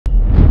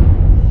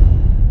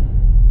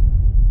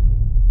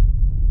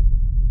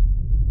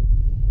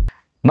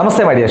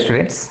Namaste, my dear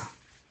students.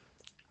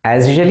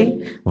 As usually,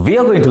 we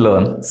are going to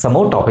learn some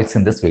more topics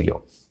in this video.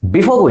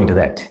 Before going to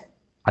that,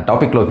 ఆ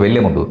టాపిక్లోకి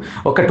వెళ్ళే ముందు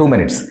ఒక 2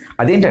 minutes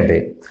అదేంటంటే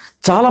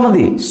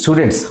చాలామంది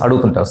students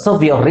అడుగుతుంటారు, so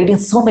we are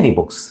reading so many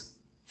books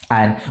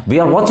and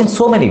we are watching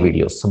so many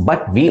videos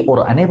but we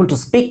are unable to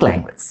speak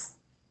language.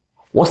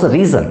 What's the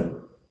reason?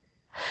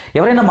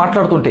 ఎవరైనా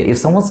మాట్లాడుతుంటే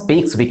if someone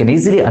speaks we can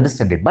easily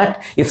understand it, but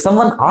if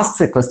someone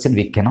asks a question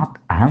we cannot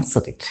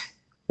answer it.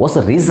 What's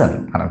the reason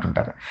అని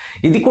అంటుంటారు.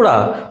 ఇది కూడా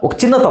ఒక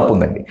చిన్న తప్పు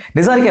ఉందండి.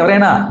 నిజానికి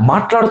ఎవరైనా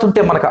మాట్లాడుతుంటే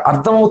మనకు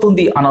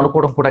అర్థమవుతుంది అని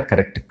అనుకోవడం కూడా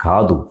కరెక్ట్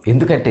కాదు.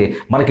 ఎందుకంటే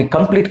మనకి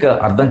కంప్లీట్గా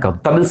అర్థం కాదు.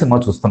 తమిళ సినిమా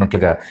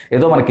చూస్తున్నట్లుగా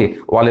ఏదో మనకి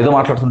వాళ్ళు ఏదో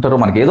మాట్లాడుతుంటారో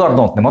మనకి ఏదో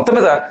అర్థం అవుతుంది. మొత్తం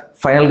మీద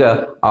ఫైనల్గా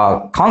ఆ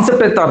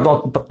కాన్సెప్ట్ అయితే అర్థం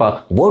అవుతుంది తప్ప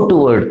వర్డ్ టు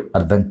వర్డ్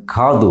అర్థం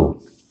కాదు.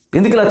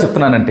 ఎందుకు ఇలా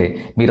చెప్తున్నానంటే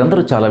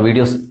మీరందరూ చాలా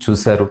వీడియోస్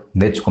చూశారు,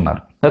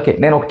 నేర్చుకున్నారు. ఓకే,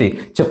 నేను ఒకటి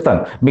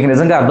చెప్తాను, మీకు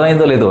నిజంగా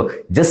అర్థమైందో లేదో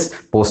జస్ట్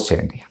పోస్ట్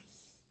చేయండి.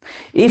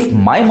 If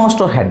my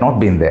master had not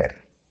been there,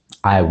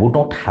 I would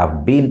not have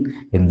been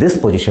in this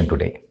position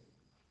today.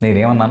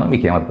 నేనేమన్నాను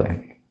మీకు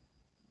ఏమర్థమైంది?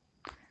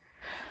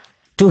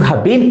 To have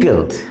been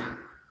killed,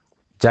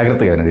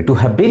 జాగ్రత్తగా వినండి, to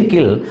have been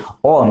killed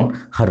on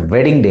her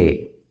wedding day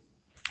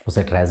was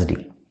a tragedy.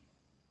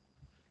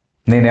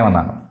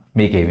 నేనేమన్నాను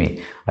మీకేమి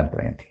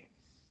అర్థమైంది?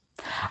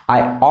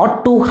 I ought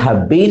to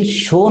have been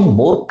shown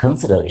more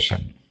consideration.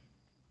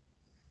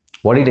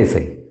 What did I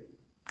say?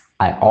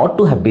 I ought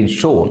to have been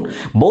shown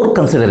more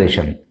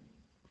consideration.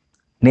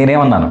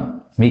 నేనేమన్నాను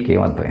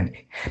మీకేమర్థమైంది?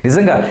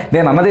 నిజంగా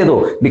నేను అన్నదేదో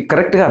మీకు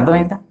కరెక్ట్గా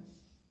అర్థమైందా?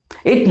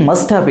 It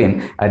must have been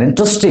an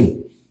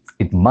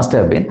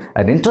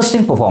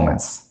interesting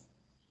performance.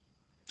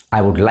 I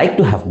would like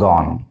to have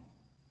gone.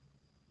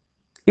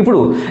 ఇప్పుడు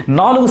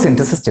 4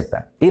 sentences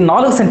చెప్పాను. ఈ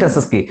 4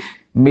 సెంటెన్సెస్కి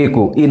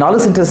మీకు ఈ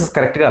 4 సెంటెన్సెస్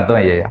కరెక్ట్గా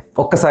అర్థమయ్యాయా?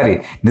 ఒక్కసారి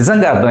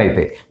నిజంగా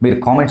అర్థమైతే మీరు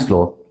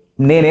కామెంట్స్లో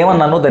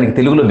నేనేమన్నాను దానికి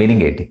తెలుగులో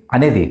మీనింగ్ ఏంటి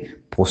అనేది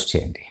పోస్ట్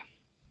చేయండి.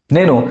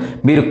 నేను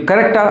మీరు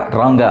కరెక్టా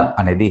రాంగా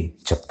అనేది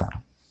చెప్తాను.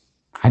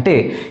 అంటే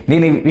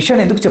నేను ఈ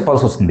విషయాన్ని ఎందుకు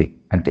చెప్పాల్సి వస్తుంది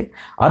అంటే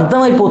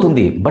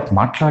అర్థమైపోతుంది బట్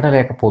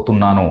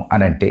మాట్లాడలేకపోతున్నాను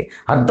అని అంటే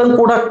అర్థం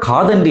కూడా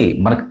కాదండి,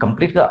 మనకు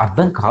కంప్లీట్గా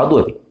అర్థం కాదు.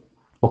 అది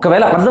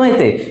ఒకవేళ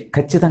అర్థమైతే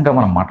ఖచ్చితంగా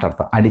మనం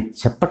మాట్లాడతాం. అది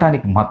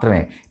చెప్పటానికి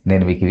మాత్రమే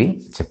నేను మీకు ఇవి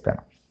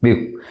చెప్పాను.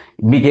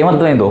 మీకు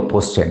ఏమర్థమైందో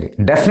పోస్ట్ చేయండి.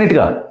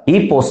 డెఫినెట్గా ఈ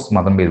పోస్ట్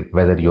మాత్రం మీరు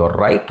whether you are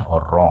right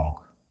are wrong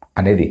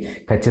అనేది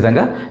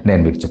ఖచ్చితంగా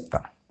నేను మీకు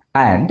చెప్తాను.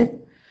 అండ్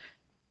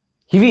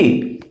ఇవి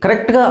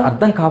కరెక్ట్గా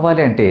అర్థం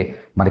కావాలి అంటే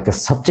మనకి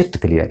సబ్జెక్ట్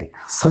తెలియాలి.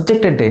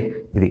 సబ్జెక్ట్ అంటే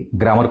ఇది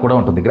గ్రామర్ కూడా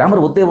ఉంటుంది.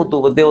 గ్రామర్ వద్దే వద్దు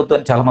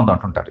అని చాలామంది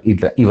అంటుంటారు.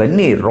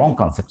 ఇవన్నీ రాంగ్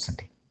కాన్సెప్ట్స్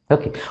అండి.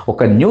 ఓకే,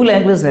 ఒక న్యూ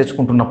లాంగ్వేజ్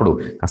నేర్చుకుంటున్నప్పుడు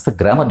కాస్త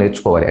గ్రామర్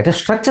నేర్చుకోవాలి, అంటే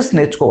స్ట్రక్చర్స్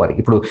నేర్చుకోవాలి.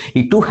 ఇప్పుడు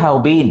ఈ టు హ్యావ్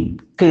బీన్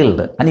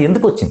కిల్డ్ అని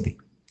ఎందుకు వచ్చింది?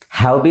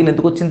 హ్యావ్ బీన్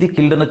ఎందుకు వచ్చింది?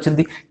 కిల్డ్ అని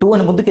వచ్చింది. టు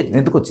అని ముందుకు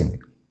ఎందుకు వచ్చింది?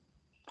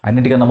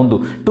 అన్నిటికన్నా ముందు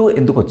టు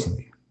ఎందుకు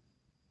వచ్చింది?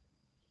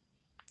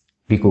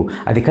 మీకు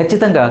అది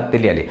ఖచ్చితంగా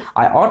తెలియాలి.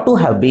 I ought to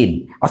have been,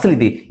 అసలు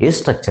ఇది ఏ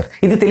స్ట్రక్చర్?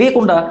 ఇది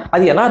తెలియకుండా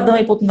అది ఎలా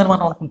అర్థమైపోతుందని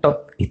మనం అనుకుంటాం.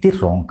 ఇది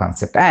రాంగ్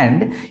కాన్సెప్ట్.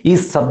 అండ్ ఈ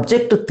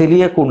సబ్జెక్ట్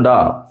తెలియకుండా,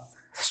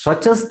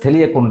 స్ట్రక్చర్స్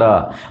తెలియకుండా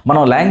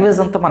మనం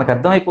లాంగ్వేజ్ అంతా మనకు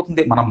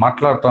అర్థమైపోతుంది, మనం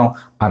మాట్లాడతాం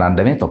అని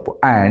అనడమే తప్పు.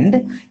 అండ్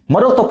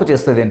మరో తప్పు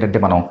చేస్తుంది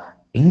ఏంటంటే మనం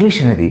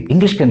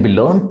English can be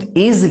learned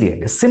easily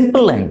అండి.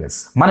 సింపుల్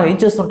లాంగ్వేజ్ మనం ఏం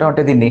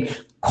చేస్తుంటామంటే దీన్ని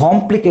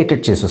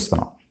కాంప్లికేటెడ్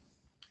చేసేస్తున్నాం.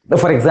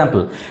 ఫర్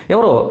ఎగ్జాంపుల్,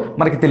 ఎవరో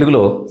మనకి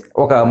తెలుగులో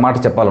ఒక మాట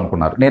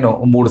చెప్పాలనుకున్నారు. నేను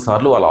 3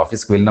 సార్లు వాళ్ళ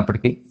ఆఫీస్కి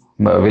వెళ్ళినప్పటికీ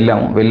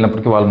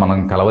వాళ్ళు మనం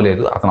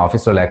కలవలేదు, అతను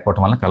ఆఫీస్లో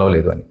లేకపోవడం వల్ల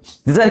కలవలేదు అని.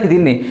 నిజానికి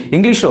దీన్ని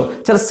ఇంగ్లీష్లో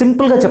చాలా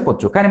సింపుల్గా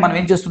చెప్పొచ్చు, కానీ మనం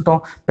ఏం చేస్తుంటాం,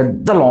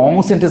 పెద్ద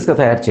లాంగ్ సెంటెన్స్గా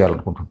తయారు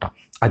చేయాలనుకుంటుంటాం.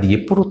 అది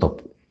ఎప్పుడూ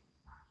తప్పు.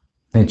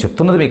 నేను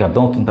చెప్తున్నది మీకు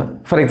అర్థమవుతుందా?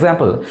 For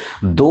example,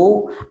 though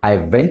I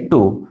went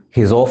to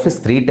his office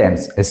 3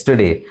 times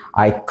yesterday,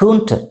 I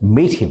couldn't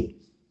meet him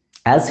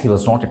as he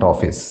was not at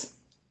office.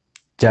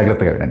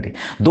 జాగ్రత్తగా వినండి.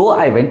 Though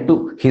I went to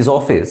his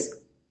office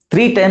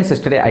 3 times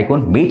yesterday, I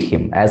couldn't meet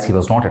him as he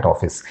was not at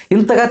office.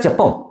 ఇంతగా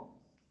చెప్పాం.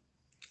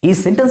 ఈ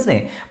సెంటెన్స్ని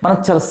మనం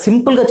చాలా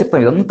సింపుల్గా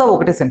చెప్తాం. ఇదంతా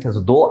ఒకటే sentence.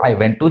 Though I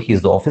went to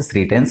his office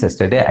 3 times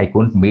yesterday, I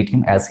couldn't meet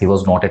him as he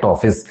was not at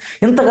office.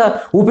 ఇంతగా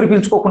ఊపిరి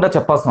పీల్చుకోకుండా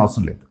చెప్పాల్సిన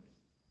అవసరం లేదు.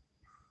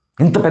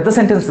 ఇంత పెద్ద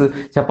సెంటెన్స్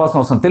చెప్పాల్సిన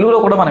అవసరం. తెలుగులో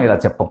కూడా మనం ఇలా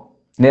చెప్పాం.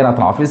 నేను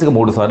అతను ఆఫీస్కి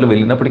 3 సార్లు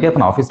వెళ్ళినప్పటికీ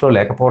అతను ఆఫీస్లో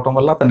లేకపోవడం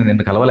వల్ల అతను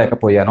నిన్ను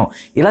కలవలేకపోయాను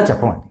ఇలా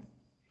చెప్పమండి.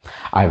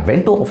 I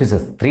went to office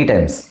 3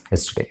 times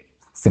yesterday.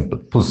 Simple.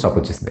 Full stop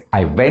వచ్చేసింది.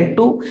 I went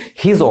to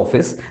his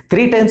office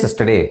 3 times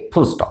yesterday.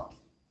 Full stop.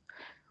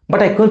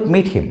 But I couldn't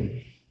meet him.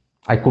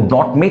 I could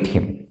not meet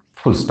him.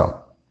 Full stop.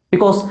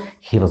 Because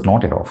he was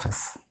not at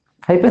office.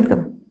 అయిపోయింది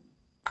కదా.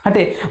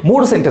 అంటే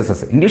 3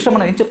 sentences. ఇంగ్లీష్లో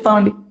మనం ఏం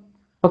చెప్తామండి?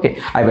 Okay,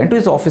 I went to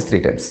his office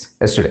 3 times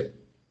yesterday.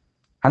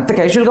 అంత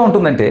క్యాజువల్గా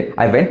ఉంటుందంటే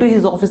I went to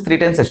his office 3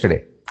 times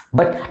yesterday.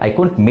 But I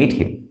couldn't meet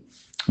him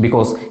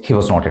because he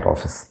was not at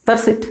office.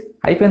 That's it.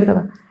 అయిపోయింది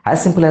కదా. As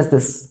simple as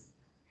this.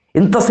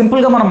 ఇంత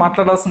సింపుల్గా మనం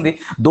మాట్లాడాల్సింది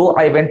though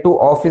I went to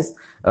office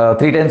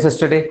 3 times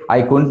yesterday, I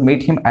couldn't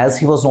meet him as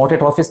he was not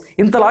at office.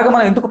 ఇంతలాగా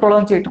మనం ఎందుకు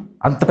prolong చేయటం?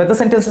 అంత పెద్ద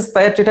సెంటెన్సెస్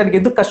తయారు చేయడానికి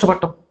ఎందుకు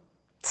కష్టపడటం?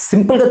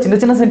 సింపుల్గా చిన్న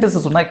చిన్న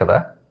సెంటెన్సెస్ ఉన్నాయి కదా.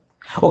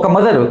 ఒక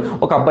మదర్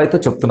ఒక అబ్బాయితో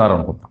చెప్తున్నారు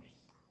అనుకుందాం,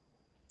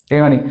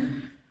 ఏమని?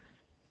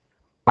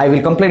 I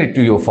will complaint it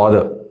to your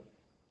father.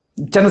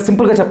 చాలా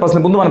సింపుల్గా చెప్పాల్సిన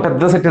ముందు మనం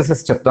పెద్ద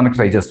సెంటెన్సెస్ చెప్తానికి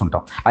ట్రై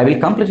చేస్తుంటాం. I will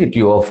complaint it to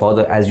your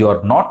father as you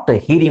are not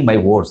hearing my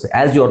words,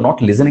 as you are not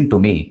listening to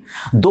me,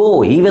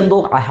 even though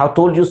I have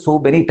told you so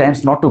many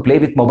times not to play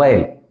with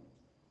mobile.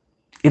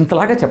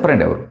 ఇంతలాగా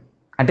చెప్పరండి ఎవరు.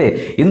 అంటే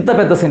ఇంత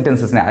పెద్ద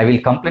సెంటెన్సెస్ని I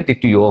will complaint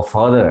it to your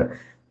father,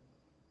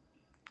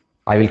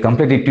 I will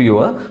complaint it to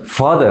your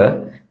father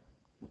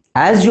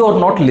as you are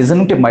not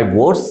listening to my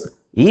words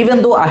even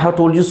though I have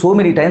told you so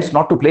many times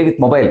not to play with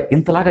mobile.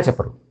 ఇంతలాగా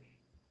చెప్పరు.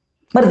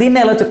 మరి దీన్ని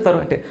ఎలా చెప్తారు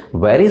అంటే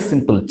very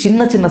simple,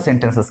 చిన్న చిన్న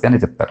sentences కానీ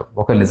చెప్తారు.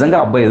 ఒక నిజంగా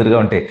అబ్బాయి ఎదురుగా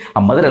ఉంటే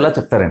ఆ మదర్ ఎలా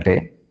చెప్తారంటే,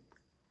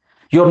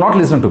 you are not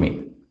listen to me,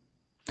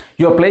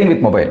 you are playing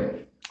with mobile,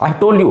 I have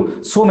told you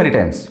so many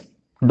times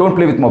don't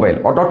play with mobile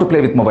are not to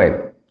play with mobile,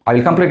 I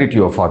will complaint it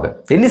your father.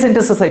 ఎన్ని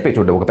sentences అయిపోయి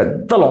చూడండి. ఒక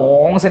పెద్ద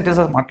long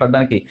sentences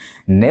మాట్లాడడానికి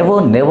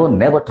never never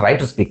never try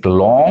to speak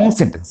long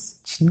sentence.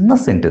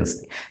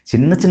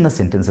 చిన్న చిన్న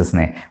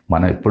సెంటెన్సెస్నే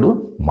మనం ఇప్పుడు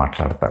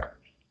మాట్లాడతారు.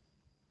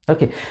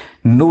 ఓకే,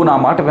 నువ్వు నా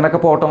మాట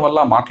వినకపోవటం వల్ల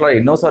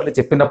ఎన్నోసార్లు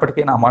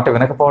చెప్పినప్పటికీ నా మాట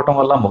వినకపోవటం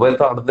వల్ల,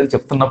 మొబైల్తో ఆడదని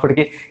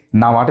చెప్తున్నప్పటికీ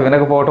నా మాట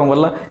వినకపోవటం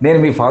వల్ల నేను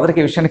మీ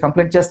ఫాదర్కి ఈ విషయాన్ని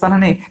కంప్లైంట్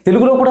చేస్తానని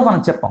తెలుగులో కూడా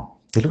మనం చెప్పాం.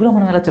 తెలుగులో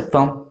మనం ఎలా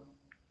చెప్తాం?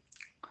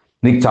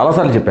 నీకు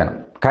చాలాసార్లు చెప్పాను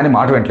కానీ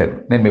మాట వినట్లేదు,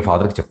 నేను మీ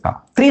ఫాదర్కి చెప్తాను.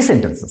 3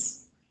 sentences.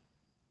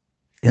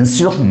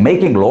 Instead of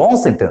making long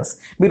sentence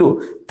మీరు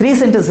 3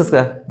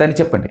 sentencesగా దాన్ని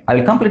చెప్పండి. I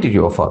will complaint it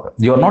your father,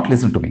 you are not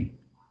listen to me,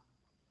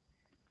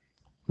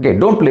 okay,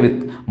 don't play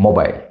with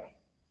mobile,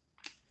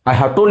 I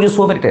have told you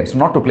so many times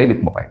not to play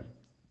with mobile.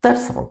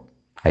 That's all.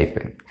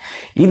 అయిపోయింది.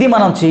 ఇది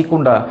మనం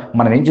చేయకుండా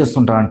మనం ఏం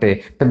చేస్తుంటామంటే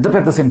పెద్ద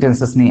పెద్ద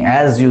సెంటెన్సెస్ని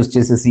as use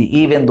చేసేసి,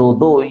 even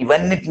though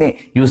ఇవన్నిటిని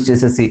యూజ్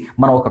చేసేసి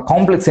మనం ఒక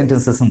కాంప్లెక్స్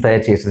సెంటెన్సెస్ని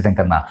తయారు చేసేయడం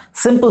కన్నా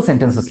సింపుల్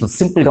సెంటెన్సెస్లో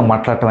సింపుల్గా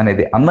మాట్లాడటం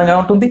అనేది అందంగా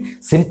ఉంటుంది.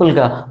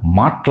 సింపుల్గా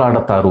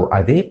మాట్లాడతారు,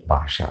 అదే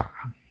భాష.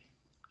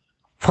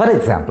 ఫర్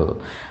ఎగ్జాంపుల్,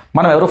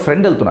 మనం ఎవరో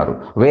ఫ్రెండ్ వెళ్తున్నారు,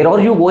 వేర్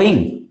ఆర్ యూ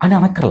గోయింగ్ అని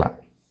అనక్కర్లా.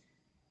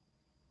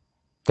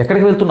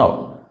 ఎక్కడికి వెళ్తున్నావు?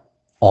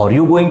 Are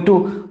you going to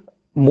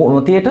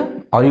theatre,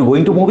 are you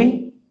going to movie.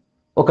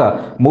 ఒక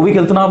మూవీకి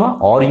వెళ్తున్నావా,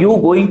 are you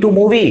going to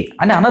movie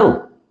అని అనరు.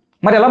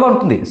 మరి ఎలా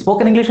ఉంటుంది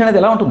స్పోకెన్ ఇంగ్లీష్ అనేది?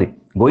 ఎలా ఉంటుంది?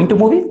 Going to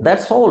movie,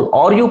 that's all.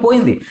 Are you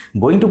పోయింది,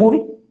 గోయింగ్ టు మూవీ.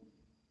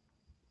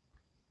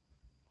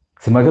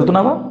 సినిమాకి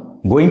వెళ్తున్నావా,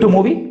 గోయింగ్ టు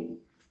మూవీ.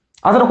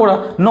 అతను కూడా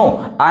no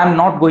I'm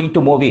not going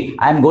to movie,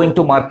 I'm going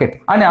to market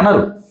అని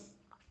అనరు.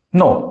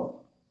 No,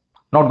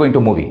 not going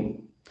to movie,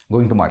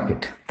 going to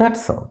market,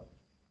 that's all.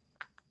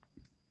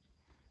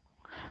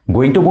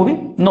 Going to movie,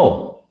 no,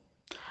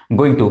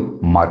 going to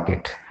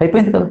market.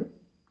 అయిపోయింది కదా.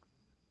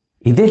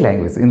 ఇదే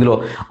language. ఇందులో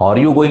are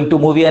you going to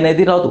movie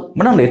అనేది రాదు,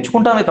 మనం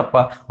నేర్చుకుంటామే తప్ప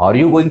are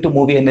you going to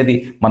movie అనేది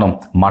మనం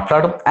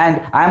మాట్లాడడం. And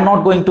I'm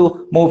not going to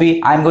movie,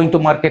 I'm going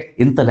to market,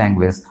 ఇంత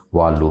లాంగ్వేజ్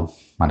వాళ్ళు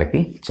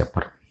మనకి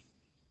చెప్పరు.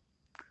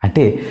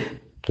 అంటే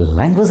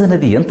లాంగ్వేజ్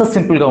అనేది ఎంత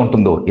సింపుల్గా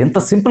ఉంటుందో, ఎంత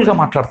సింపుల్గా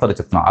మాట్లాడతారో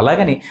చెప్తున్నాం.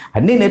 అలాగని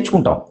అన్నీ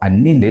నేర్చుకుంటాం,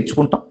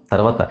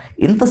 తర్వాత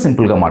ఎంత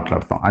సింపుల్గా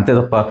మాట్లాడతాం అంతే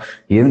తప్ప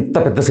ఎంత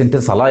పెద్ద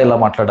సెంటెన్స్ అలా ఎలా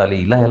మాట్లాడాలి,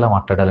 ఇలా ఎలా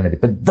మాట్లాడాలి అనేది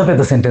పెద్ద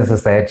పెద్ద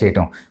సెంటెన్సెస్ తయారు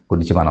చేయడం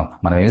గురించి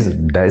మనం ఏమి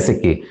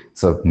డైసెక్కి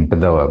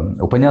పెద్ద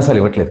ఉపన్యాసాలు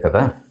ఇవ్వట్లేదు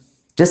కదా.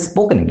 జస్ట్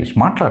స్పోకెన్ ఇంగ్లీష్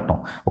మాట్లాడటం,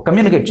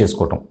 కమ్యూనికేట్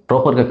చేసుకోవటం,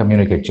 ప్రాపర్గా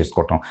కమ్యూనికేట్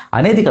చేసుకోవటం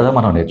అనేది కదా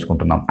మనం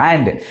నేర్చుకుంటున్నాం.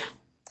 And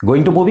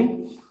going to movie,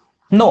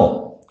 no,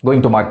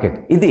 going to market,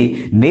 ఇది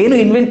నేను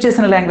ఇన్వెంట్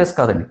చేసిన లాంగ్వేజ్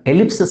కాదండి.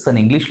 ఎలిప్సిస్ అని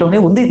ఇంగ్లీష్లోనే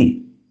ఉంది.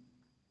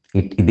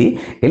 ఇది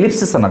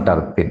ఎలిప్సిస్ అని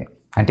అంటారు దీన్ని.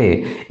 అంటే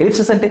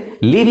ఎలిప్సిస్ అంటే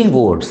లీవింగ్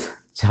వర్డ్స్,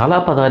 చాలా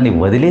పదాన్ని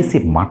వదిలేసి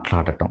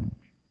మాట్లాడటం.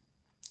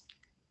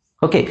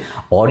 ఓకే,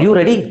 ఆర్ యూ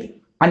రెడీ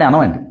అని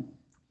అనవండి.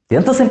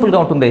 ఎంత సింపుల్గా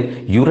ఉంటుంది.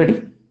 You ready,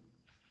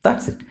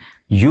 that's it.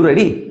 You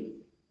ready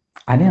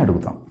అని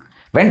అడుగుతాం.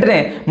 వెంటనే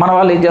మన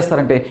వాళ్ళు ఏం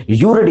చేస్తారంటే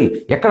యూ రెడీ,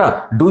 ఎక్కడ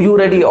do you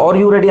ready, are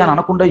you ready అని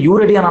అనకుండా యూ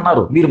రెడీ అని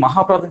అన్నారు, మీరు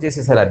మహాప్రాధం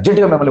చేసేసారు,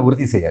 అర్జెంటుగా మిమ్మల్ని ఉరి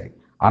తీసేయాలి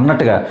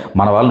అన్నట్టుగా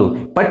మన వాళ్ళు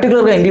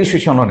పర్టికులర్గా ఇంగ్లీష్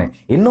విషయంలోనే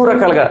ఎన్నో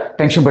రకాలుగా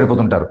టెన్షన్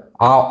పడిపోతుంటారు.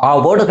 ఆ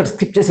వర్డ్ అక్కడ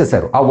స్కిప్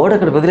చేసేసారు, ఆ వర్డ్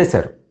అక్కడ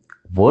వదిలేశారు.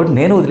 వర్డ్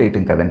నేను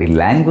వదిలేయటం కదండి,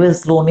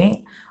 లాంగ్వేజ్లోనే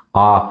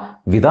ఆ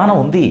విధానం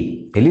ఉంది.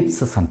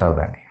 ఎలిప్సిస్ అంటారు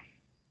దాన్ని.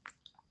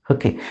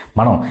 ఓకే,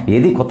 మనం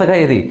ఏది కొత్తగా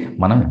ఏది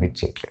మనం ఇమిట్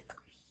చేయట్లేదు.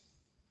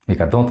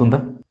 మీకు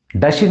అర్థమవుతుందా?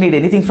 Does she need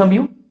anything from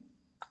you,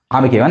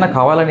 ఆమెకి ఏమైనా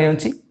కావాలని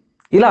నుంచి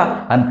ఇలా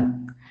అంటారు.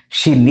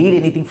 She need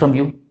anything from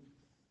you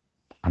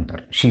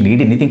అంటారు. She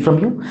need anything from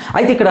you.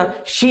 అయితే ఇక్కడ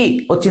షీ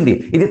వచ్చింది,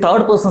 ఇది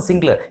third person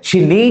singular. She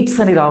needs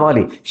అని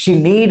రావాలి, షీ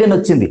నీడ్ అని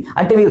వచ్చింది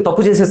అంటే మీరు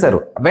తప్పు చేసేసారు,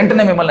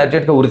 వెంటనే మిమ్మల్ని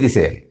అర్జెంట్గా ఉరి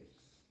తీసేయాలి.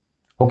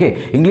 ఓకే,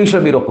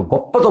 ఇంగ్లీష్లో మీరు ఒక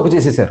గొప్ప తప్పు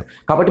చేసేసారు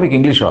కాబట్టి మీకు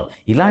ఇంగ్లీష్ రాదు.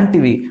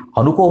 ఇలాంటివి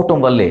అనుకోవటం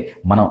వల్లే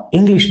మనం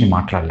ఇంగ్లీష్ని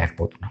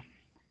మాట్లాడలేకపోతున్నాం.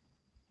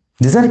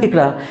 నిజానికి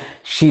ఇక్కడ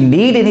షీ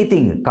నీడ్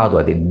ఎనీథింగ్ కాదు,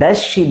 అది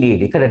డస్ షీ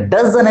నీడ్. ఇక్కడ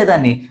డస్ అనే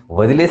దాన్ని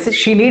వదిలేసి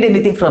she need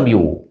anything from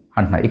you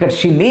అంటున్నారు. ఇక్కడ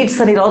షీ నీడ్స్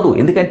అని రాదు,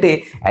 ఎందుకంటే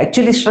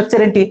యాక్చువల్లీ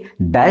స్ట్రక్చర్ ఏంటి,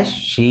 does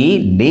she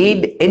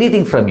need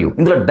anything from you.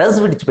 ఇందులో డస్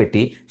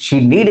విడిచిపెట్టి she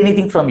need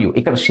anything from you.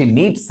 ఇక్కడ షీ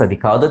నీడ్స్ అది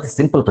కాదు, అది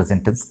సింపుల్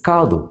ప్రెజెంట్ టెన్స్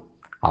కాదు.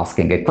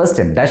 Asking A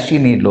question, does she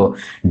నీడ్లో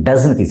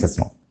డస్ని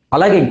తీసేస్తున్నాం.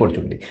 అలాగే ఇంకోటి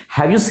చూడండి,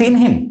 have you seen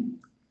him,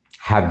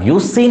 have you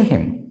seen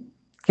him.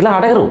 ఇలా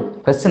అడగరు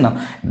క్వశ్చన్.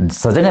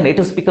 సహజంగా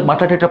నేటివ్ స్పీకర్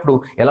మాట్లాడేటప్పుడు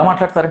ఎలా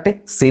మాట్లాడతారంటే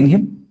seen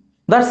him,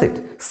 that's it.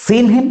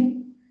 Seen him,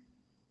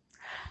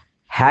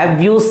 have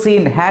you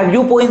seen, have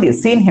you పోయింది,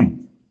 సీన్ హిమ్.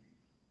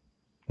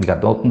 మీకు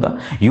అర్థమవుతుందా?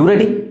 You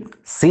ready,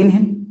 seen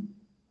him,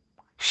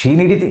 she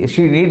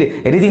need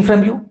anything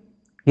from you.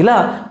 ఇలా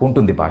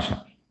ఉంటుంది భాష.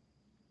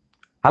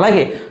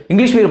 అలాగే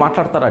ఇంగ్లీష్ మీరు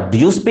మాట్లాడతారా? Do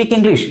you speak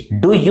English,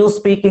 do you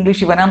speak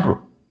English ఇవన్నీ అనరు.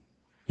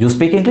 యూ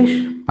స్పీక్ ఇంగ్లీష్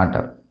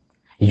అంటారు.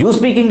 యూ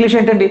స్పీక్ ఇంగ్లీష్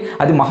ఏంటండి?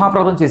 అది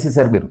మహాప్రభం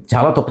చేసేసారు మీరు,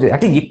 చాలా తప్పు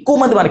అంటే ఎక్కువ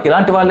మంది మనకి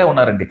ఇలాంటి వాళ్ళే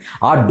ఉన్నారండి.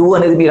 ఆ డూ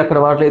అనేది మీరు అక్కడ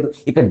వాడలేదు,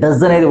 ఇక్కడ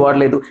డస్ అనేది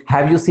వాడలేదు.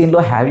 హ్యావ్ యూ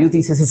సీన్లో హ్యావ్ యూ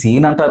తీసేసి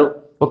సీన్ అంటారు.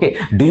 ఓకే,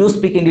 డూ యూ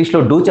స్పీక్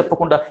ఇంగ్లీష్లో డూ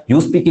చెప్పకుండా యూ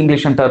స్పీక్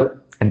ఇంగ్లీష్ అంటారు.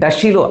 డస్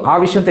షీలో ఆ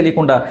విషయం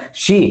తెలియకుండా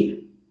షీ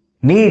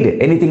నీడ్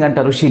ఎనీథింగ్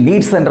అంటారు, షీ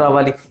నీడ్స్ అని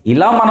రావాలి.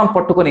 ఇలా మనం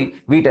పట్టుకొని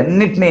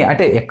వీటన్నిటిని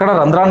అంటే ఎక్కడ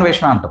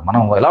రంధ్రాన్వేషణ అంటాం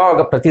మనం,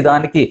 ఎలాగ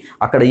ప్రతిదానికి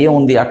అక్కడ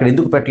ఏముంది, అక్కడ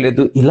ఎందుకు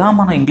పెట్టలేదు, ఇలా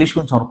మనం ఇంగ్లీష్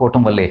గురించి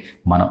అనుకోవటం వల్లే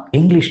మనం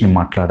ఇంగ్లీష్ని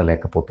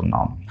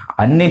మాట్లాడలేకపోతున్నాం.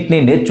 అన్నింటినీ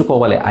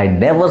నేర్చుకోవాలి. I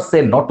never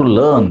say not to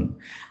learn,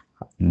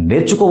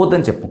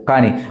 నేర్చుకోవద్దని చెప్పు,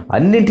 కానీ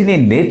అన్నింటినీ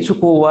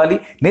నేర్చుకోవాలి.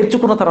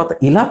 నేర్చుకున్న తర్వాత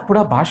ఇలా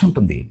కూడా భాష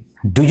ఉంటుంది.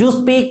 డు యూ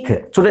స్పీక్,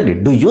 చూడండి,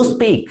 డు యూ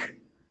స్పీక్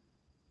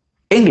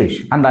ఇంగ్లీష్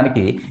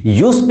అనడానికి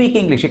యూ స్పీక్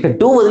ఇంగ్లీష్, ఇక్కడ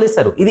డూ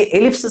వదిలేస్తారు. ఇది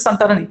ఎలిప్సిస్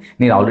అంటారని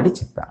నేను ఆల్రెడీ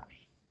చెప్పాను.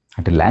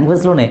 అంటే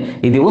లాంగ్వేజ్లోనే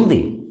ఇది ఉంది.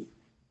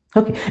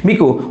 ఓకే,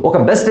 మీకు ఒక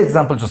బెస్ట్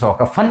ఎగ్జాంపుల్ చూసాను,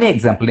 ఒక ఫన్నీ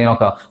ఎగ్జాంపుల్. నేను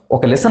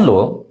ఒక లెసన్లో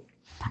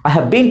I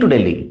have been to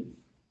Delhi,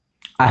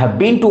 I have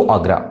been to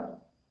Agra,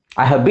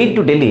 I have been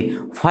to Delhi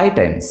 5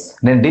 times.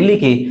 నేను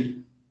ఢిల్లీకి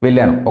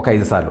వెళ్ళాను ఒక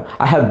 5 సార్లు.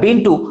 I have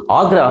been to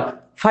Agra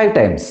 5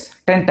 times,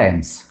 10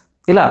 times.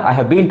 ఇలా I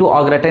have been to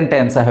Agra 10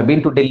 times, I have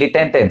been to Delhi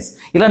 10 times.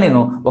 ఇలా నేను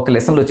ఒక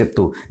లెసన్లో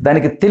చెప్తూ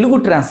దానికి తెలుగు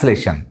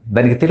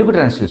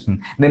ట్రాన్స్లేషన్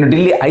నేను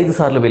ఢిల్లీ 5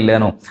 సార్లు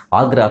వెళ్ళాను,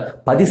 ఆగ్రా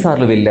 10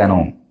 సార్లు వెళ్ళాను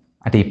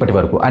అంటే ఇప్పటి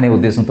వరకు అనే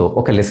ఉద్దేశంతో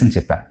ఒక లెసన్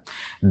చెప్పాను.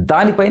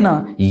 దానిపైన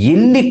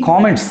ఎన్ని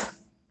కామెంట్స్,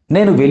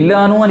 నేను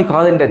వెళ్ళాను అని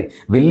కాదండి, అది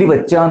వెళ్ళి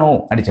వచ్చాను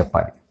అని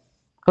చెప్పాలి.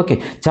 ఓకే,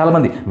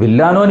 చాలామంది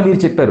వెళ్ళాను అని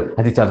మీరు చెప్పారు,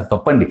 అది చాలా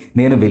తప్పండి,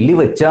 నేను వెళ్ళి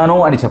వచ్చాను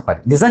అని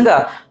చెప్పాలి. నిజంగా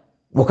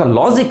ఒక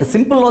లాజిక్,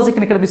 సింపుల్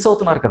లాజిక్ని ఇక్కడ మిస్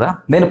అవుతున్నారు కదా.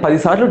 నేను 10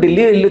 సార్లు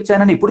ఢిల్లీ వెళ్ళి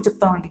వచ్చానని ఇప్పుడు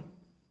చెప్తామండి.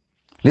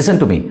 Listen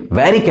to me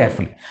very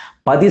carefully.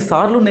 10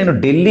 సార్లు నేను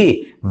ఢిల్లీ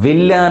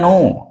వెళ్ళాను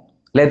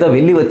లేదా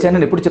వెళ్ళి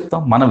వచ్చానని ఎప్పుడు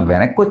చెప్తాం? మనం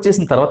వెనక్కి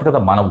వచ్చేసిన తర్వాత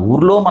కదా, మన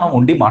ఊర్లో మనం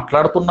ఉండి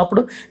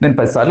మాట్లాడుతున్నప్పుడు నేను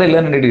 10 సార్లు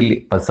వెళ్ళానండి ఢిల్లీ,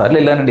 10 సార్లు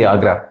వెళ్ళానండి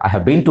Agra, I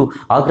have been to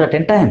Agra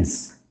 10 times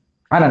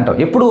అని అంటాం.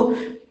 ఎప్పుడు?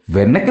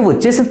 వెనక్కి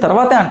వచ్చేసిన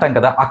తర్వాతే అంటాం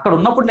కదా. అక్కడ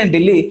ఉన్నప్పుడు నేను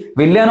ఢిల్లీ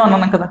వెళ్ళాను అని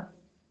అన్నాం కదా.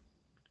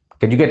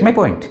 Can you get my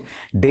point?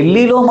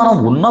 ఢిల్లీలో మనం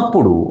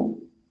ఉన్నప్పుడు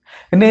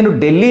నేను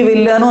ఢిల్లీ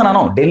వెళ్ళాను అని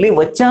అనం, ఢిల్లీ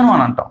వచ్చాను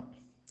అని అంటాం.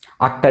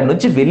 అక్కడి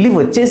నుంచి వెళ్ళి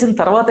వచ్చేసిన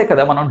తర్వాతే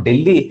కదా మనం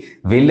ఢిల్లీ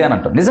వెళ్ళాను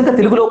అంటాం. నిజంగా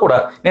తెలుగులో కూడా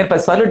నేను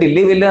 10 సార్లు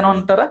ఢిల్లీ వెళ్ళాను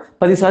అంటారా,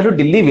 10 సార్లు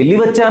ఢిల్లీ వెళ్ళి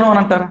వచ్చాను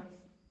అని అంటారా?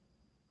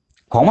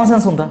 కామన్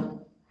సెన్స్ ఉందా?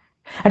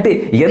 అంటే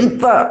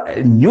ఎంత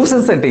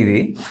న్యూసెన్స్ అంటే ఇది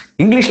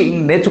ఇంగ్లీష్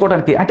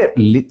నేర్చుకోవడానికి. అంటే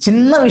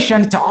చిన్న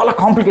విషయాన్ని చాలా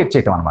కాంప్లికేట్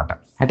చేయటం అనమాట.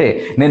 అంటే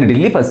నేను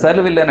ఢిల్లీ 10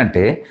 సార్లు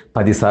వెళ్ళానంటే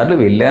 10 సార్లు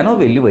వెళ్ళాను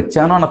వెళ్ళి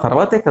వచ్చాను అన్న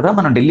తర్వాతే కదా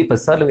మనం ఢిల్లీ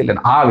 10 సార్లు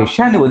వెళ్ళాను. ఆ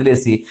విషయాన్ని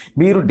వదిలేసి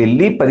మీరు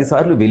ఢిల్లీ 10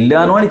 సార్లు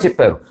వెళ్ళాను అని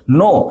చెప్పారు.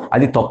 నో,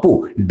 అది తప్పు.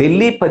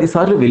 ఢిల్లీ 10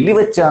 సార్లు వెళ్ళి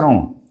వచ్చాను,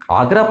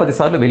 ఆగ్రా 10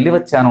 సార్లు వెళ్ళి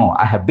వచ్చాను,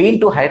 I have been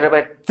to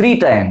Hyderabad 3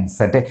 times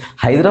అంటే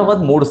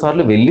హైదరాబాద్ 3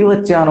 సార్లు వెళ్ళి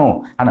వచ్చాను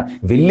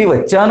వెళ్ళి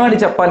వచ్చాను అని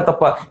చెప్పాలి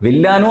తప్ప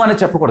వెళ్ళాను అని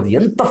చెప్పకూడదు.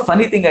 ఎంత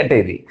ఫనీ థింగ్ అంటే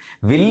ఇది.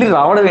 వెళ్ళి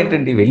రావడం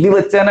ఏంటండి? వెళ్ళి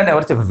వచ్చానని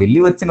ఎవరు చెప్పారు?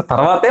 వెళ్ళి వచ్చిన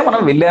తర్వాతే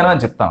మనం వెళ్ళాను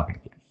అని చెప్తాం. అక్కడికి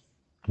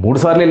 3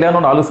 సార్లు వెళ్ళాను,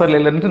 4 సార్లు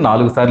వెళ్ళానంటే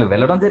 4 సార్లు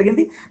వెళ్ళడం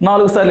జరిగింది,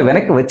 4 సార్లు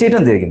వెనక్కి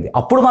వచ్చేయడం జరిగింది.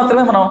 అప్పుడు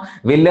మాత్రమే మనం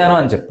వెళ్ళాను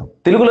అని చెప్తాం.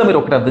 తెలుగులో మీరు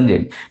ఒకటి అర్థం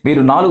చేయండి.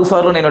 మీరు 4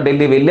 సార్లు నేను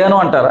ఢిల్లీ వెళ్ళాను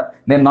అంటారా,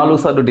 నేను 4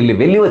 సార్లు ఢిల్లీ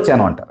వెళ్ళి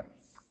వచ్చాను అంటారా?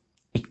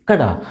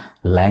 ఇక్కడ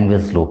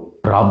లాంగ్వేజ్లో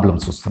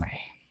ప్రాబ్లమ్స్ వస్తున్నాయి.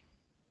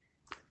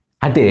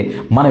 అంటే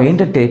మనం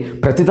ఏంటంటే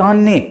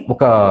ప్రతిదాన్ని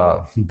ఒక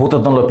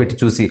భూతత్వంలో పెట్టి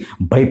చూసి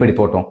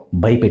భయపడిపోవటం,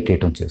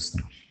 భయపెట్టేయటం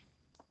చేస్తున్నాం.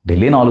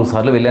 ఢిల్లీ 4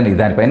 సార్లు వెళ్ళాను,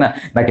 దానిపైన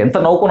నాకు ఎంత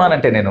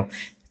నవ్వుకున్నానంటే, నేను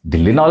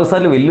ఢిల్లీ 4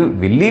 సార్లు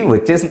వెళ్ళి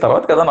వచ్చేసిన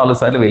తర్వాత కదా 4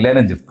 సార్లు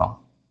వెళ్ళానని చెప్తాం.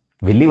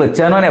 వెళ్ళి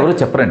వచ్చాను అని ఎవరు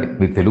చెప్పరండి.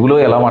 మీరు తెలుగులో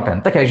ఎలా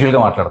ఎంత క్యాజువల్గా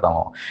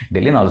మాట్లాడతామో.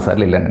 ఢిల్లీ 4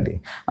 సార్లు వెళ్ళానండి,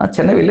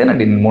 చెన్నై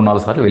వెళ్ళానండి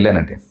 3-4 సార్లు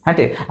వెళ్ళానండి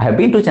అంటే I have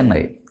been to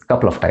Chennai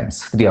couple of times,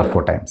 3 or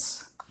 4 times.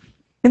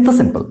 ఇంత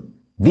సింపుల్.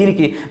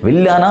 దీనికి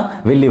వెళ్ళానా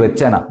వెళ్ళి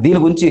వచ్చానా దీని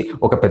గురించి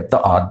ఒక పెద్ద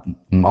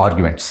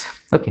arguments.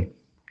 Okay,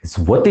 it's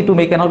worthy to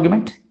make an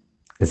argument?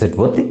 Is it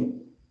worthy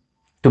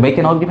to make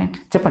an argument?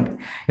 చెప్పండి.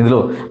 ఇందులో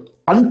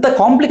అంత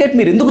కాంప్లికేట్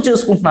మీరు ఎందుకు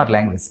చేసుకుంటున్నారు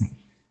లాంగ్వేజ్ని?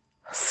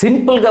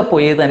 సింపుల్గా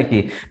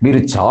పోయేదానికి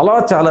మీరు చాలా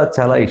చాలా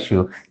చాలా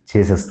ఇష్యూ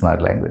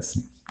చేసేస్తున్నారు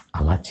లాంగ్వేజ్ని.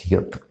 అలా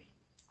చేయొద్దు.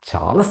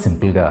 చాలా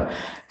సింపుల్గా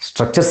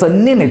స్ట్రక్చర్స్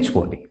అన్నీ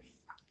నేర్చుకోండి,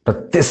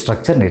 ప్రతి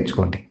స్ట్రక్చర్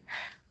నేర్చుకోండి.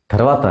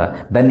 తర్వాత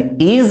దాన్ని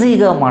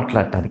ఈజీగా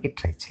మాట్లాడటానికి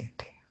ట్రై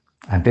చేయండి.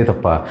 అంతే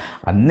తప్ప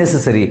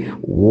అన్నెసెసరీ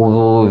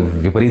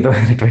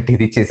విపరీతమైనటువంటి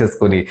ఇది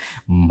చేసేసుకొని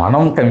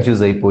మనం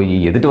కన్ఫ్యూజ్ అయిపోయి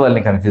ఎదుటి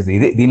వాళ్ళని కన్ఫ్యూజ్.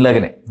 ఇదే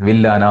దీనిలాగానే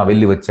వెళ్ళానా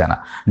వెళ్ళి వచ్చానా.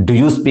 డు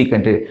యూ స్పీక్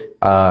అంటే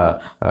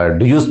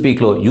do you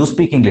స్పీక్లో you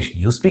speak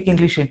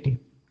English ఏంటి?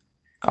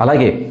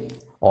 అలాగే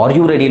ఆర్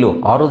యూ రెడీలో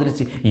ఆర్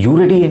వదిలేసి యూ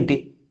రెడీ ఏంటి?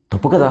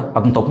 తప్పు కదా.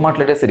 అతను తప్పు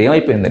మాట్లాడేసరి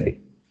ఏమైపోయిందండి?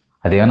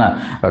 అదేమైనా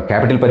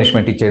క్యాపిటల్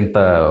పనిష్మెంట్ ఇచ్చేంత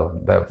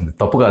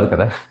తప్పు కాదు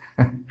కదా.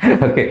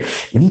 ఓకే,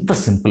 ఇంత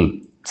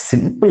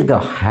సింపుల్గా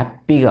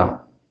హ్యాపీగా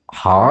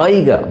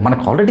హాయిగా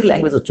మనకు ఆల్రెడీ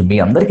లాంగ్వేజ్ వచ్చు, మీ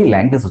అందరికీ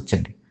లాంగ్వేజ్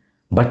వచ్చండి.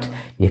 బట్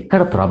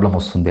ఎక్కడ ప్రాబ్లం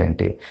వస్తుంది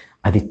అంటే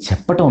అది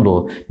చెప్పటంలో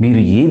మీరు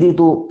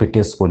ఏదేదో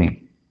పెట్టేసుకొని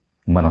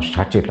మనం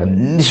స్టార్ట్ చేయట్లేదు.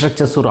 అన్ని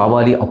స్ట్రక్చర్స్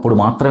రావాలి అప్పుడు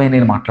మాత్రమే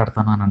నేను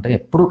మాట్లాడతాను అని అంటే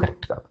ఎప్పుడూ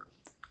కరెక్ట్ కాదు.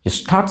 యు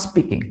స్టార్ట్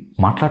స్పీకింగ్,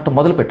 మాట్లాడటం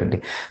మొదలు పెట్టండి.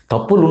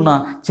 తప్పులున్నా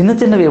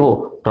చిన్నవేవో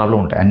ప్రాబ్లం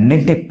ఉంటాయి,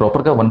 అన్నింటినీ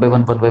ప్రాపర్గా వన్ బై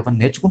వన్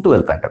నేర్చుకుంటూ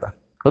వెళ్తాం కదా.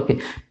 ఓకే,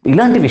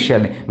 ఇలాంటి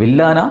విషయాల్ని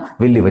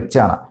వెళ్ళి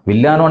వచ్చానా,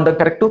 వెళ్ళాను అంటే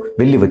కరెక్టు,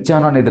 వెళ్ళి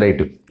వచ్చాను అనేది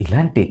రైటు,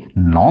 ఇలాంటి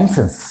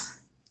నాన్సెన్స్,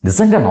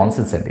 నిజంగా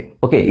నాన్సెన్స్ అండి.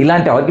 ఓకే,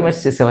 ఇలాంటి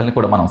ఆర్గ్యుమెంట్స్ చేసే వాళ్ళని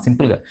కూడా మనం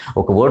సింపుల్గా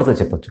ఒక వర్డ్తో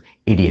చెప్పొచ్చు,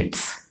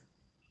 ఇడియట్స్.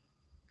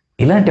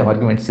 ఇలాంటి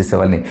ఆర్గ్యుమెంట్స్ చేసే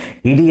వాళ్ళని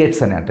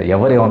ఇడియట్స్ అని అంటారు.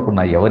 ఎవరు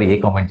ఏమనుకున్నా, ఎవరు ఏ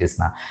కామెంట్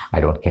చేసినా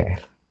ఐ డోంట్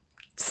కేర్.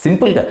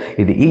 సింపుల్గా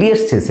ఇది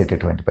ఇడియట్స్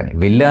చేసేటటువంటి పని.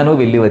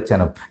 వెళ్ళి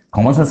వచ్చాను,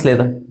 కామన్ సెన్స్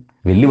లేదా?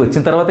 వెళ్ళి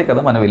వచ్చిన తర్వాతే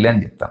కదా మనం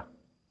వెళ్ళానని చెప్తాను.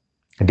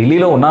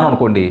 ఢిల్లీలో ఉన్నాను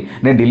అనుకోండి,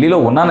 నేను ఢిల్లీలో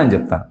ఉన్నానని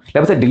చెప్తాను,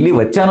 లేకపోతే ఢిల్లీ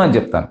వచ్చాను అని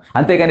చెప్తాను,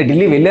 అంతేగాని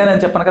ఢిల్లీ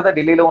వెళ్ళానని చెప్పాను కదా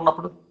ఢిల్లీలో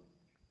ఉన్నప్పుడు.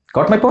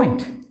 Got my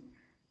point.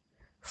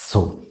 సో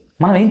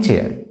మనం ఏం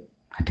చేయాలి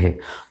అంటే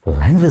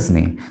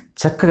లాంగ్వేజ్ని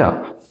చక్కగా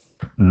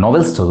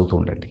నావెల్స్ చదువుతూ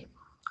ఉండండి.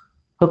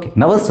 ఓకే,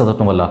 నవల్స్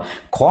చదవటం వల్ల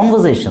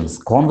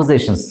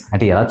కాన్వర్జేషన్స్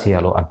అంటే ఎలా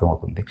చేయాలో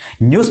అర్థమవుతుంది.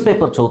 న్యూస్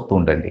పేపర్ చదువుతూ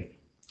ఉండండి.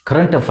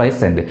 Current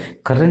affairs and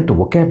current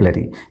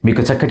vocabulary,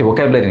 మీకు చక్కటి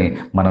వొకాబులరీని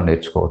మనం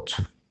నేర్చుకోవచ్చు.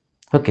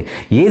 ఓకే,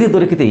 ఏది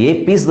దొరికితే, ఏ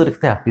పీస్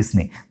దొరికితే ఆ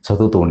పీస్ని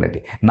చదువుతూ ఉండండి.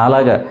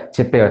 నాలాగా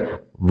చెప్పే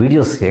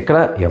వీడియోస్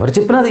ఎవరు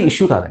చెప్పినా అది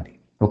ఇష్యూ కాదండి.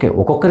 ఓకే,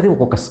 ఒక్కొక్కరిది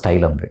ఒక్కొక్క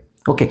స్టైల్ ఉంది.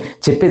 ఓకే,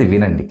 చెప్పేది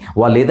వినండి.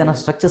 వాళ్ళు ఏదైనా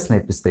స్ట్రక్చర్స్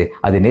నేర్పిస్తే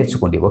అది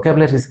నేర్చుకోండి,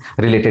 వొకాబులరీస్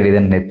రిలేటెడ్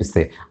ఏదైనా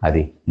నేర్పిస్తే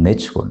అది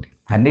నేర్చుకోండి.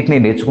 అన్నిటినీ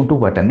నేర్చుకుంటూ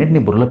వాటన్నిటిని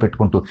బుర్రలో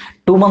పెట్టుకుంటూ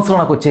 2 monthsలో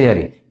నాకు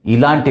వచ్చేయాలి,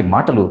 ఇలాంటి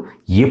మాటలు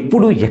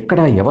ఎప్పుడు ఎక్కడ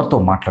ఎవరితో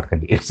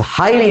మాట్లాడకండి. It's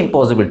highly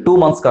impossible. 2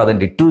 months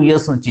కాదండి, 2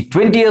 years నుంచి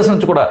 20 years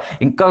నుంచి కూడా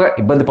ఇంకా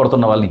ఇబ్బంది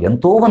పడుతున్న వాళ్ళని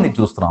ఎంతోమంది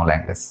చూస్తున్నాం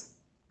లాంగ్వేజ్.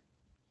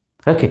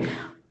 ఓకే,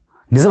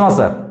 నిజమా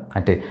సార్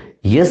అంటే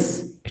ఎస్,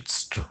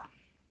 ఇట్స్ ట్రూ.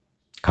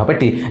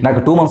 కాబట్టి నాకు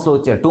 2 monthsలో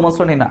వచ్చారు, 2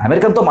 monthsలో నేను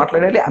అమెరికన్తో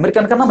మాట్లాడాలి,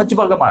 అమెరికన్ కన్నా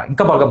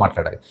ఇంకా బాగా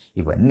మాట్లాడాలి.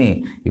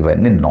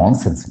 ఇవన్నీ నాన్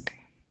సెన్స్ అండి.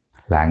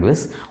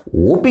 లాంగ్వేజ్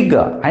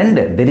ఓపిక్గా, and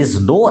there is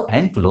no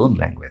end to learn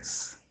language.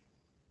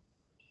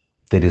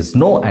 There is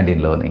no end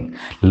in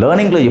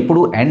లెర్నింగ్లో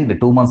ఎప్పుడు ఎండ్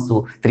 2 months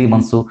 3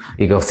 months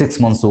ఇక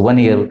 6 months 1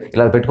 year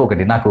ఇలా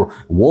పెట్టుకోకండి. నాకు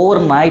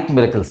ఓవర్ నైట్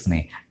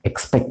మిరకల్స్ని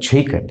ఎక్స్పెక్ట్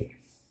చేయకండి.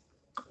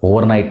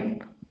 ఓవర్ నైట్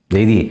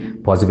ఏది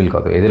పాసిబుల్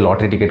కాదు. ఏదో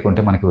లాటరీ టికెట్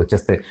కొంటే మనకి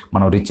వచ్చేస్తే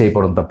మనం రిచ్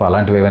అయిపోవడం తప్ప,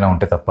 అలాంటివి ఏమైనా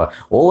ఉంటే తప్ప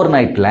ఓవర్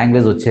నైట్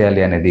లాంగ్వేజ్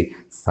వచ్చేయాలి అనేది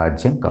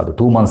సాధ్యం కాదు.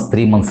 2 months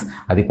 3 months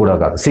అది కూడా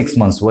కాదు, 6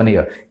 months 1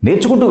 year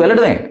నేర్చుకుంటూ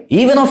వెళ్ళడమే.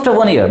 ఈవెన్ ఆఫ్టర్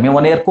 1 year, మేము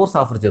 1 year కోర్స్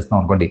ఆఫర్ చేస్తాం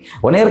అనుకోండి,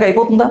 1 yearకి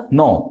అయిపోతుందా?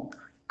 నో.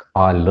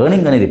 ఆ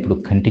లెర్నింగ్ అనేది ఇప్పుడు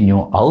కంటిన్యూ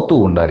అవుతూ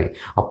ఉండాలి,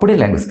 అప్పుడే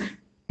లాంగ్వేజ్.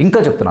 ఇంకా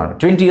చెప్తున్నాను,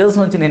 20 years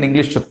నుంచి నేను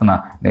ఇంగ్లీష్ చెప్తున్నా,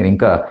 నేను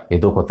ఇంకా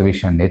ఏదో కొత్త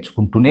విషయాన్ని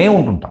నేర్చుకుంటూనే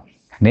ఉంటుంటాను.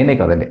 నేనే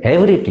కాదండి,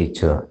 every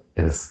teacher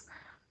is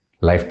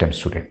life time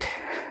student,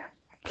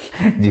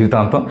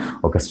 జీవితాంతం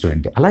ఒక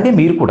స్టూడెంట్. అలాగే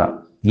మీరు కూడా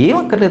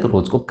ఏమక్కర్లేదు,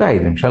 రోజుకు ఒక్క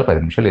 5 నిమిషాలు 10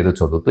 నిమిషాలు ఏదో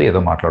చదువుతూ ఏదో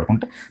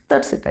మాట్లాడుకుంటే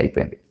దట్స్ ఇట్,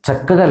 అయిపోయింది.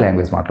 చక్కగా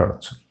లాంగ్వేజ్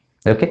మాట్లాడవచ్చు.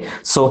 ఓకే,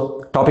 సో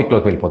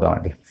టాపిక్లోకి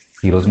వెళ్ళిపోదామండి.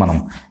 ఈరోజు మనం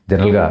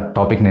జనరల్గా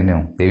టాపిక్ నేను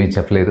ఏమీ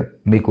చెప్పలేదు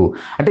మీకు,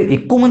 అంటే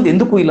ఎక్కువ మంది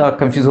ఎందుకు ఇలా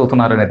కన్ఫ్యూజ్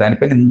అవుతున్నారు అనే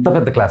దానిపైన ఇంత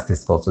పెద్ద క్లాస్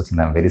తీసుకోవాల్సి వచ్చింది.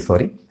 I'm very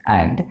sorry.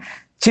 అండ్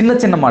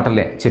చిన్న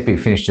మాటలే చెప్పి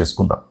ఫినిష్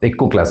చేసుకుందాం,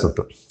 ఎక్కువ క్లాస్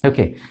వద్దు.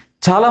 ఓకే,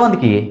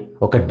 చాలామందికి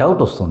ఒక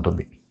డౌట్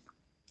వస్తుంటుంది.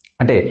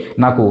 అంటే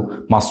నాకు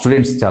మా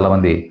స్టూడెంట్స్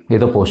చాలామంది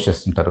ఏదో పోస్ట్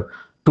చేస్తుంటారు,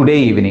 టుడే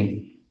ఈవినింగ్,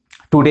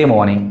 టుడే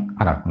మార్నింగ్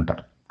అని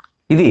అంటుంటారు.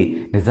 ఇది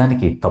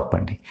నిజానికి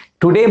తప్పండి.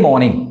 Today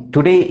morning,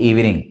 today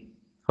evening,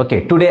 okay,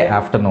 today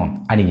afternoon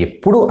అని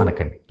ఎప్పుడూ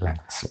అనకండి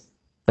లాంగ్వేజ్లో.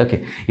 ఓకే,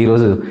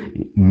 ఈరోజు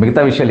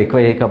మిగతా విషయాలు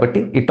ఎక్కువయ్యాయి కాబట్టి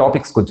ఈ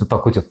టాపిక్స్ కొంచెం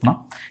తక్కువ చెప్తున్నాం.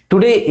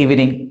 Today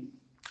evening,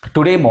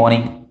 today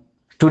morning,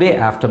 today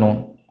afternoon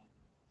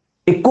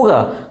ఎక్కువగా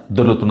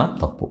దొరుకుతున్న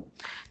తప్పు.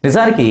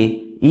 నిజానికి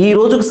ఈ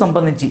రోజుకు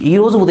సంబంధించి ఈ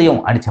రోజు ఉదయం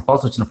అని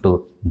చెప్పాల్సి వచ్చినప్పుడు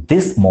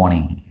this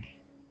morning,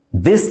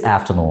 this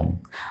afternoon,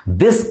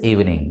 this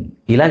evening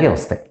ఇలాగే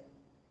వస్తాయి.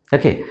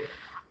 Okay,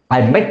 I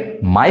met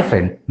my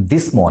friend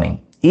this morning,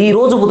 ఈ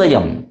రోజు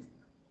ఉదయం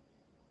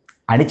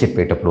అని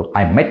చెప్పేటప్పుడు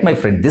I met my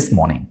friend this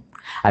morning,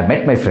 I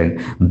met my friend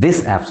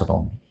this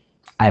afternoon,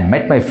 I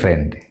met my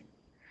friend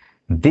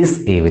this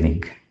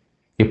evening.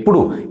 ఎప్పుడు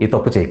ఈ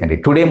తప్పు చేయకండి.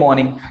 Today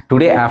morning,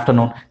 today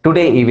afternoon,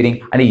 today evening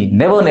అని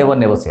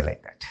never say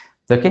like that.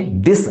 Okay,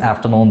 this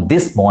afternoon,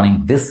 this morning,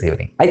 this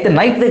evening. అయితే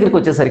night దగ్గరికి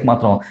వచ్చేసరికి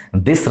మాత్రం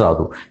this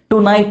రాదు, టు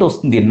నైట్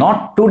వస్తుంది, నాట్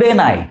టుడే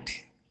నైట్.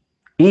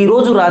 ఈ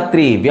రోజు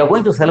రాత్రి వీఆర్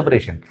గోయింగ్ టు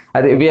సెలబ్రేషన్,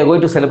 అదే we are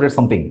going to celebrate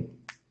something.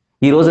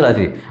 ఈ రోజు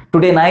రాత్రి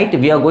today night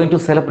we are going to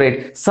celebrate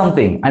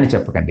something అని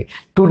చెప్పకండి.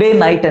 టుడే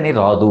నైట్ అని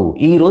రాదు.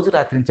 ఈ రోజు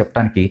రాత్రిని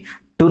చెప్పడానికి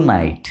టు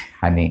నైట్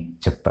అని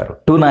చెప్తారు.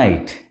 To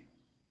night,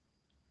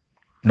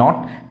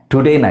 not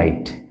today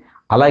night.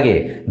 అలాగే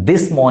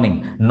this morning,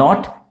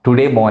 not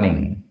today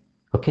morning.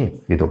 Okay,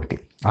 ఇదొకటి.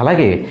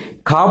 అలాగే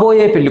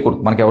కాబోయే పెళ్లి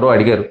కొడుకు, మనకి ఎవరో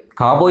అడిగారు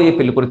కాబోయే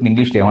పెళ్లి కొడుకుని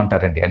ఇంగ్లీష్లో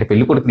ఏమంటారండి అంటే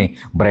పెళ్లి కొడుకుని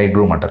బ్రైడ్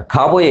గ్రూమ్ అంటారు.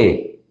 కాబోయే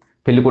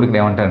పెళ్లి కొడుకుని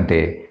ఏమంటారంటే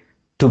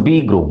టు బీ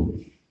గ్రూమ్,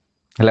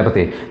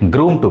 లేకపోతే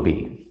groom to be,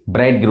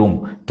 braid groom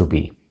to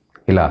be,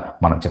 ఇలా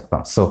మనం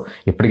చెప్తాం. సో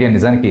ఇప్పటికే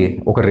నిజానికి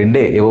ఒక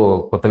రెండే ఏవో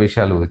కొత్త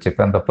విషయాలు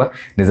చెప్పాను తప్ప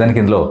నిజానికి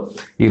ఇందులో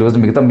ఈరోజు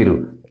మిగతా మీరు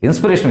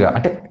ఇన్స్పిరేషన్గా,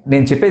 అంటే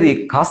నేను చెప్పేది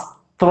కాస్త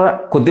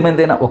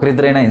కొద్దిమంది అయినా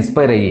ఒకరిద్దరైనా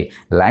ఇన్స్పైర్ అయ్యి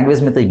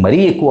లాంగ్వేజ్ మీద మరీ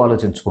ఎక్కువ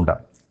ఆలోచించకుండా,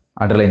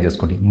 అండర్లైన్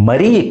చేసుకోండి,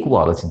 మరీ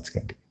ఎక్కువ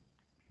ఆలోచించకండి.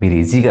 మీరు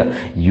ఈజీగా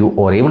you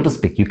are able to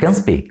speak, you can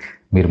speak,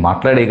 మీరు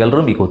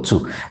మాట్లాడేయగలరు, మీకు వచ్చు.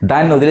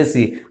 దాన్ని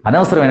వదిలేసి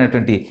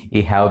అనవసరమైనటువంటి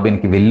ఈ హ్యావ్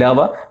బీన్కి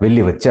వెళ్ళావా,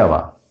 వెళ్ళి వచ్చావా,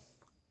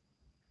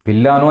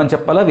 వెళ్ళాను అని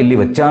చెప్పాలా, వెళ్ళి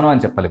వచ్చాను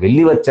అని చెప్పాలి.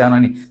 వెళ్ళి వచ్చాను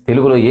అని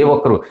తెలుగులో ఏ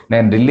ఒక్కరు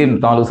నేను ఢిల్లీ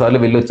 4 సార్లు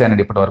వెళ్ళి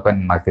వచ్చానండి ఇప్పటి వరకు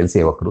అని నాకు తెలిసి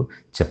ఏ ఒక్కరు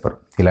చెప్పరు.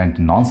 ఇలాంటి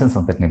నాన్ సెన్స్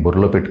అంతటిని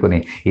బుర్రలో పెట్టుకొని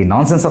ఈ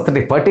నాన్ సెన్స్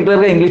అంతటి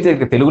పర్టికులర్గా ఇంగ్లీష్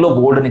తెలుగులో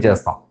బోర్డుని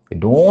చేస్తాం.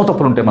 ఎన్నో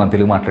తప్పులు ఉంటాయి మనం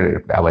తెలుగు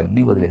మాట్లాడేటప్పుడు,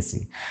 అవన్నీ వదిలేసి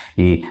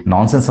ఈ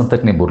నాన్ సెన్స్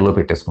అంతటిని బుర్రలో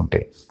పెట్టేసుకుంటే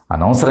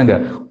అనవసరంగా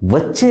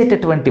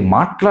వచ్చేటటువంటి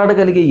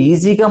మాట్లాడగలిగే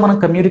ఈజీగా మనం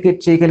కమ్యూనికేట్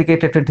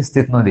చేయగలిగేటటువంటి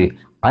స్థితి ఉన్నది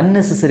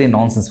అన్నెసెసరీ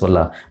నాన్ సెన్స్ వల్ల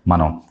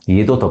మనం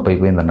ఏదో తప్పు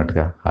అయిపోయింది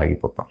అన్నట్టుగా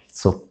ఆగిపోతాం.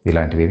 సో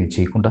ఇలాంటివి ఏమీ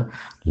చేయకుండా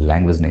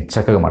లాంగ్వేజ్ని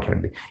చక్కగా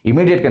మాట్లాడండి.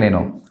 ఇమీడియట్గా నేను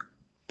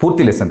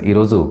పూర్తి లెసన్,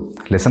 ఈరోజు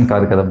లెసన్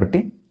కాదు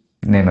కాబట్టి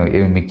నేను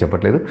ఏమి మీకు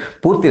చెప్పట్లేదు,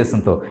 పూర్తి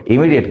లెసన్తో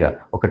ఇమీడియట్గా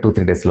ఒక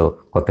 2-3 డేస్లో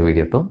కొత్త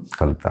వీడియోతో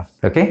కలుగుతాం.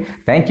 Okay,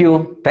 thank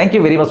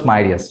you very much my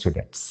idea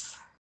students.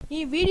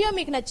 ఈ వీడియో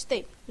మీకు నచ్చితే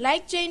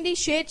లైక్ చేయండి,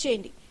 షేర్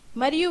చేయండి,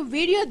 మరియు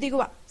వీడియో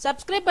దిగువ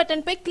సబ్స్క్రైబ్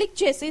బటన్ పై క్లిక్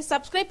చేసి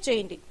సబ్స్క్రైబ్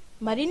చేయండి.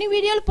 మరిన్ని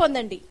వీడియోలు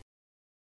పొందండి.